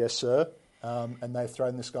 yes sir, and they've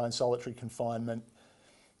thrown this guy in solitary confinement,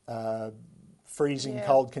 freezing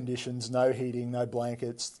cold conditions, no heating, no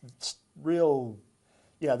blankets. It's real,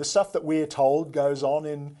 the stuff that we're told goes on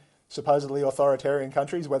in supposedly authoritarian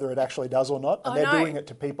countries, whether it actually does or not, and they're doing it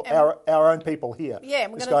to people, our own people here. Yeah,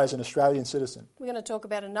 this guy is an Australian citizen. We're going to talk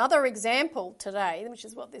about another example today, which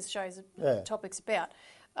is what this show's topic's about.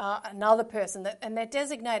 Another person and they're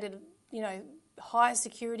designated, high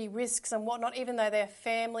security risks and whatnot, even though they're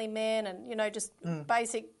family men and just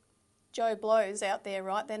basic Joe Blows out there,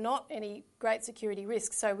 right? They're not any great security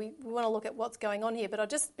risks. So we want to look at what's going on here. But I'll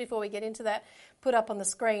just, before we get into that, put up on the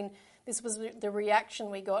screen, this was the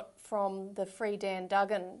reaction we got from the Free Dan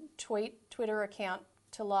Duggan Twitter account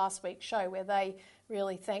to last week's show, where they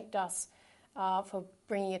really thanked us for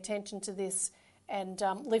bringing attention to this and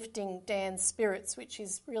lifting Dan's spirits, which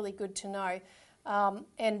is really good to know.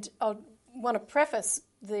 And I want to preface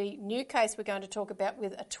the new case we're going to talk about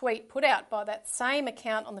with a tweet put out by that same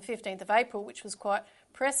account on the 15th of April, which was quite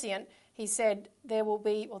prescient. He said they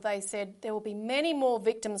said there will be many more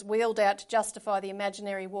victims wheeled out to justify the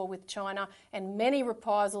imaginary war with China and many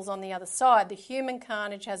reprisals on the other side. The human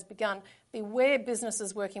carnage has begun. Beware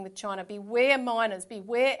businesses working with China. Beware miners.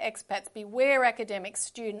 Beware expats. Beware academics,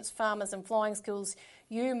 students, farmers and flying schools.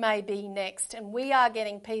 You may be next. And we are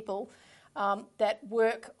getting people that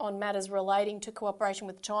work on matters relating to cooperation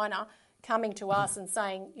with China coming to us and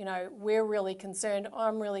saying, we're really concerned,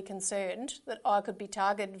 I'm really concerned that I could be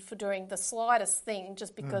targeted for doing the slightest thing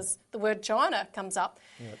just because the word China comes up.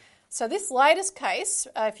 Yep. So this latest case,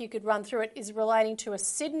 if you could run through it, is relating to a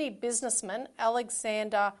Sydney businessman,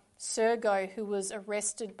 Alexander Sergo, who was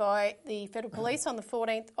arrested by the Federal Police on the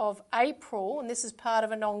 14th of April, and this is part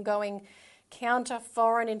of an ongoing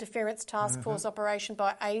counter-foreign interference task force operation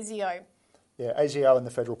by ASIO. Yeah, ASIO and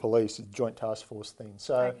the Federal Police, a joint task force thing.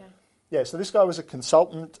 So, so this guy was a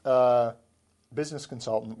consultant, business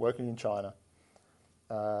consultant working in China,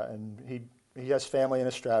 and he has family in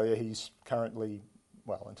Australia. He's currently,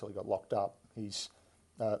 until he got locked up, he's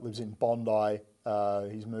lives in Bondi.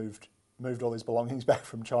 He's moved all his belongings back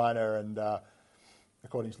from China, and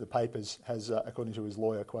according to the papers, according to his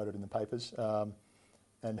lawyer quoted in the papers,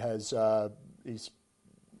 and he's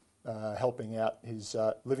helping out his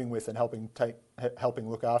living with and helping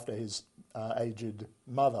look after his aged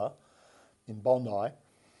mother in Bondi.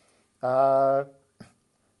 So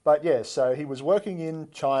he was working in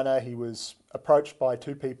China. He was approached by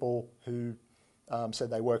two people who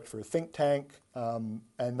said they worked for a think tank,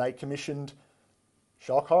 and they commissioned,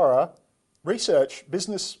 shock horror, research,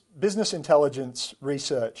 business intelligence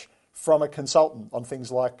research from a consultant on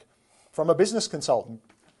things like, from a business consultant.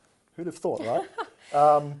 Who'd have thought, right?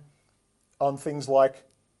 On things like,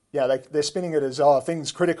 they're spinning it as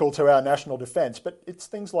things critical to our national defence, but it's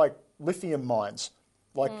things like lithium mines.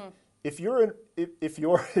 Like if you're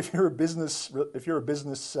a business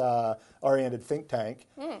oriented think tank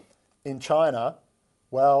in China,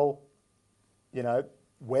 where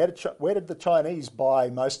did the Chinese buy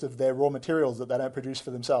most of their raw materials that they don't produce for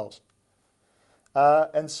themselves?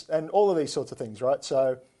 And all of these sorts of things, right?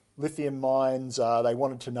 So lithium mines. They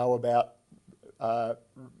wanted to know about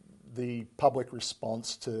the public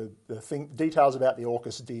response to the details about the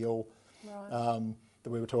AUKUS deal that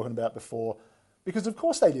we were talking about before. Because of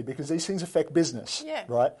course they did, because these things affect business,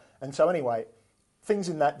 right? And so anyway, things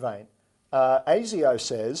in that vein. ASIO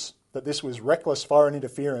says that this was reckless foreign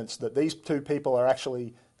interference, that these two people are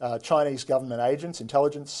actually Chinese government agents,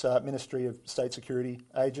 intelligence Ministry of State Security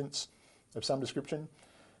agents of some description.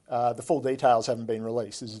 The full details haven't been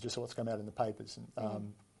released. This is just what's come out in the papers,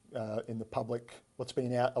 and, in the public, what's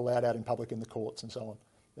been allowed out in public in the courts and so on.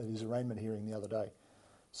 At his arraignment hearing the other day.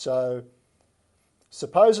 So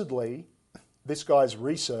supposedly this guy's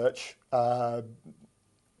research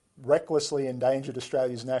recklessly endangered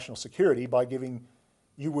Australia's national security by giving,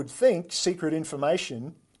 you would think, secret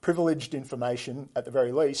information, privileged information at the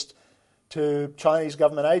very least, to Chinese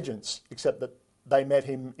government agents, except that they met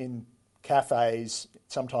him in cafes,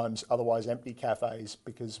 sometimes otherwise empty cafes,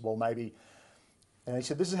 because, well, maybe... And he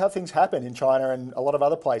said, this is how things happen in China and a lot of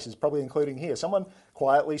other places, probably including here. Someone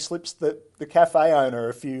quietly slips the cafe owner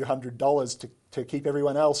a few $100s to keep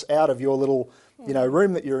everyone else out of your little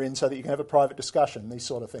room that you're in so that you can have a private discussion, these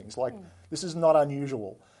sort of things. Like, this is not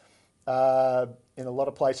unusual in a lot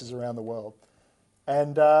of places around the world.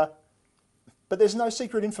 And but there's no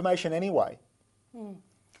secret information anyway.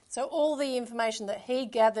 So all the information that he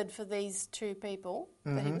gathered for these two people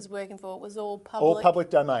that he was working for was all public? All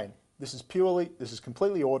public domain. This is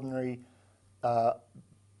completely ordinary,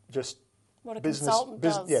 just what a business, consultant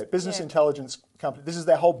does. Business intelligence company. This is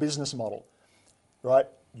their whole business model, right?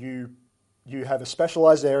 You have a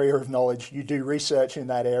specialised area of knowledge. You do research in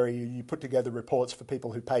that area. You put together reports for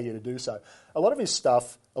people who pay you to do so. A lot of this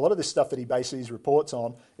stuff that he bases his reports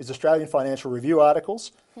on is Australian Financial Review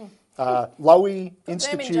articles. Lowy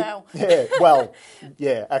Institute. Them in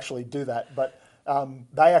jail. Actually do that, but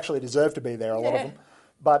they actually deserve to be there. A lot of them.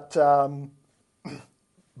 But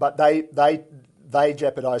they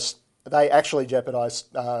jeopardise. They actually jeopardise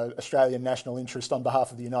Australian national interest on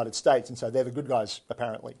behalf of the United States, and so they're the good guys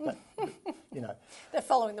apparently. But, they're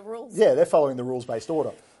following the rules. Yeah, they're following the rules-based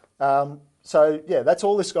order. That's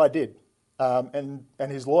all this guy did, and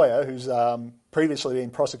his lawyer, who's previously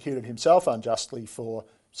been prosecuted himself unjustly for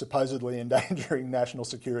supposedly endangering national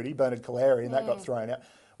security, Bernard Collaery, and that got thrown out.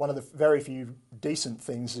 One of the very few decent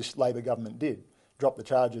things this Labor government did. Drop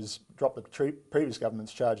the previous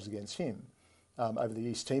government's charges against him over the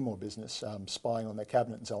East Timor business, spying on their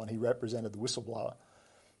cabinet and so on. He represented the whistleblower.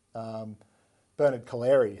 Bernard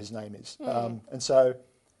Collaery, his name is. And so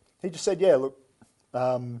he just said, look,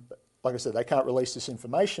 like I said, they can't release this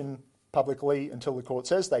information publicly until the court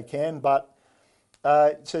says they can, but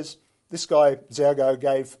it says this guy, Xiaogo,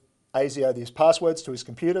 gave ASIO his passwords to his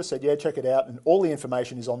computer, said, check it out, and all the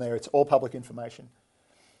information is on there. It's all public information.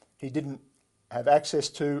 He didn't have access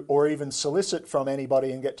to or even solicit from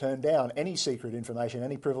anybody and get turned down any secret information,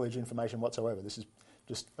 any privileged information whatsoever. This is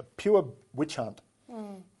just a pure witch hunt.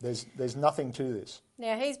 There's nothing to this.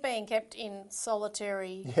 Now, he's being kept in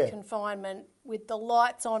solitary confinement with the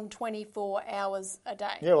lights on 24 hours a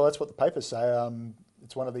day. Yeah, well, that's what the papers say.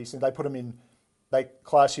 It's one of these things. They put him in, they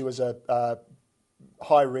class you as a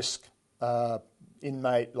high-risk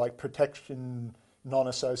inmate, like protection,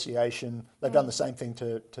 non-association. They've done the same thing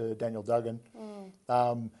to Daniel Duggan.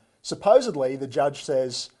 Supposedly, the judge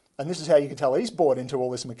says, and this is how you can tell he's bought into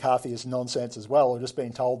all this McCarthyist nonsense as well, or just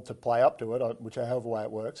being told to play up to it, whichever way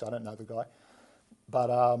it works. I don't know the guy, but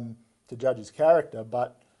to judge his character.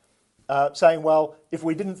 But saying, well, if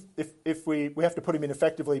we have to put him in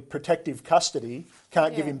effectively protective custody,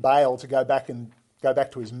 can't give him bail to go back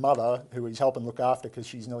to his mother, who he's helping look after because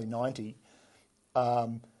she's nearly 90,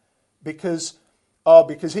 because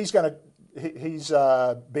he's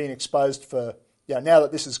being exposed for. Now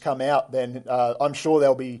that this has come out, then I'm sure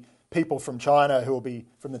there'll be people from China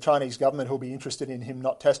from the Chinese government who'll be interested in him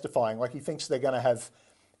not testifying. Like, he thinks they're going to have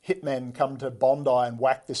hitmen come to Bondi and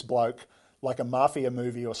whack this bloke like a mafia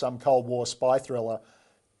movie or some Cold War spy thriller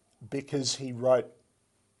because he wrote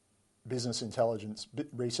business intelligence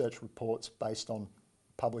research reports based on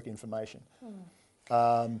public information.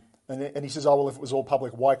 And he says, oh, well, if it was all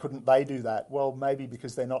public, why couldn't they do that? Well, maybe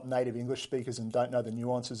because they're not native English speakers and don't know the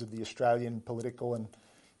nuances of the Australian political and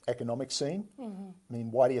economic scene. I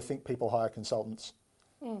mean, why do you think people hire consultants?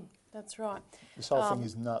 That's right. This whole thing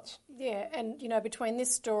is nuts. Yeah, and, between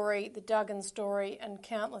this story, the Duggan story, and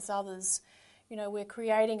countless others, we're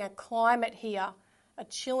creating a climate here, a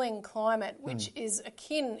chilling climate, which is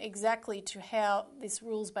akin exactly to how this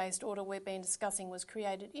rules-based order we've been discussing was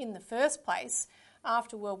created in the first place.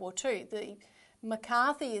 After World War II, the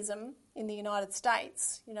McCarthyism in the United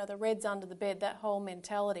States, the Reds under the bed, that whole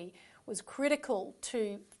mentality was critical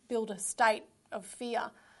to build a state of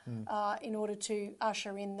fear in order to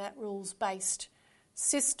usher in that rules-based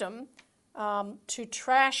system to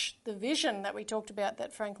trash the vision that we talked about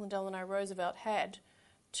that Franklin Delano Roosevelt had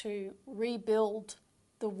to rebuild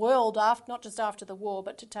the world, not just after the war,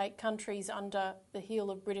 but to take countries under the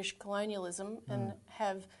heel of British colonialism and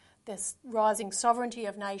have this rising sovereignty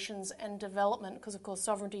of nations and development, because of course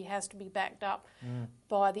sovereignty has to be backed up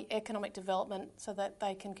by the economic development so that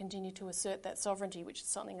they can continue to assert that sovereignty, which is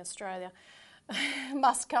something Australia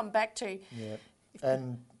must come back to. Yeah.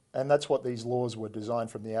 And that's what these laws were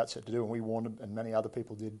designed from the outset to do, and we warned, and many other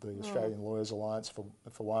people did, the Australian Lawyers Alliance for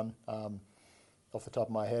one, off the top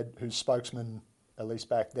of my head, whose spokesman, at least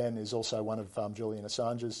back then, is also one of Julian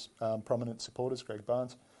Assange's prominent supporters, Greg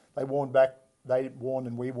Barnes. They warned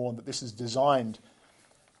and we warned that this is designed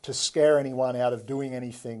to scare anyone out of doing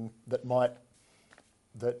anything that might,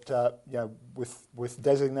 with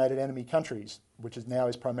designated enemy countries, which now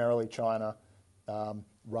is primarily China,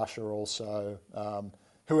 Russia also,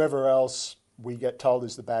 whoever else we get told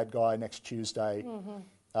is the bad guy next Tuesday.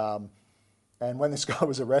 And when this guy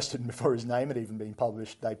was arrested and before his name had even been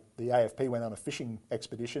published, the AFP went on a fishing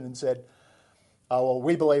expedition and said, "Oh well,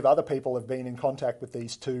 we believe other people have been in contact with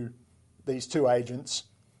these two agents,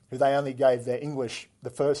 who they only gave their English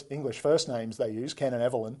first names they use, Ken and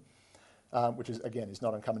Evelyn, which is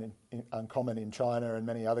not uncommon in China and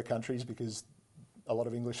many other countries because a lot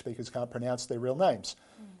of English speakers can't pronounce their real names.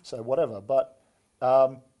 So whatever, but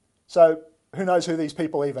so who knows who these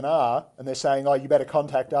people even are? And they're saying, "Oh, you better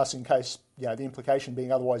contact us in case." The implication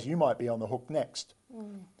being otherwise you might be on the hook next.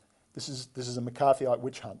 This is a McCarthyite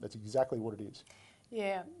witch hunt. That's exactly what it is.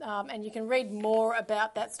 Yeah, and you can read more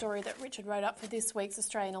about that story that Richard wrote up for this week's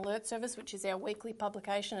Australian Alert Service, which is our weekly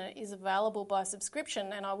publication, and it is available by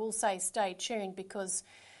subscription. And I will say stay tuned because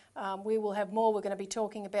we will have more we're going to be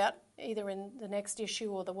talking about either in the next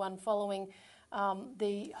issue or the one following.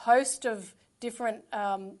 The host of different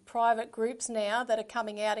private groups now that are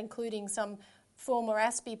coming out, including some former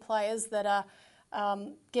Aspie players that are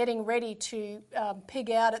getting ready to pig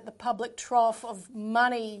out at the public trough of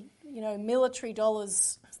money, military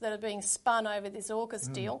dollars that are being spun over this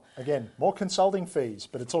AUKUS deal. Again, more consulting fees,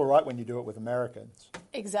 but it's all right when you do it with Americans.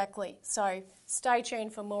 Exactly. So stay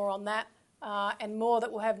tuned for more on that and more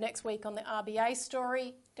that we'll have next week on the RBA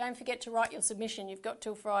story. Don't forget to write your submission. You've got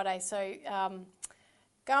till Friday, so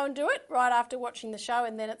go and do it right after watching the show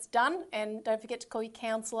and then it's done. And don't forget to call your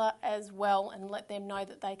counsellor as well and let them know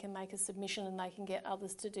that they can make a submission and they can get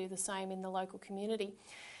others to do the same in the local community.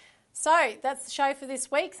 So that's the show for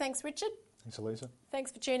this week. Thanks, Richard. Thanks, Elisa.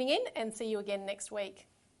 Thanks for tuning in and see you again next week.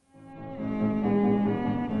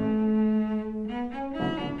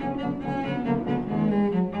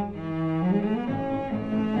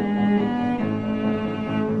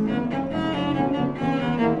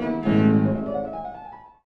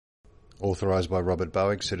 Authorised by Robert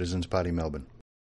Bowick, Citizens Party, Melbourne.